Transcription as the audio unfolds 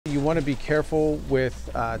want to be careful with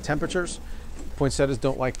temperatures. Poinsettias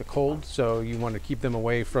don't like the cold, so you want to keep them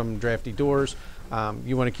away from drafty doors.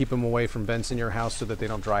 You want to keep them away from vents in your house so that they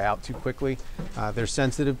don't dry out too quickly. They're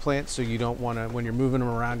sensitive plants, so you don't want to, when you're moving them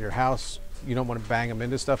around your house, you don't want to bang them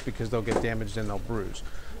into stuff because they'll get damaged and they'll bruise.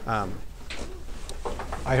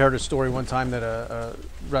 I heard a story one time that a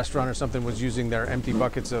restaurant or something was using their empty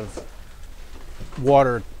buckets of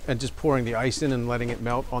water and just pouring the ice in and letting it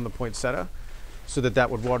melt on the poinsettia, so that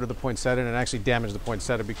would water the poinsettia, and it actually damaged the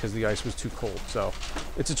poinsettia because the ice was too cold. So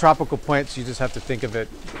it's a tropical plant, so you just have to think of it,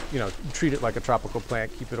 treat it like a tropical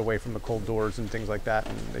plant, keep it away from the cold doors and things like that,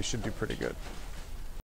 and they should do pretty good.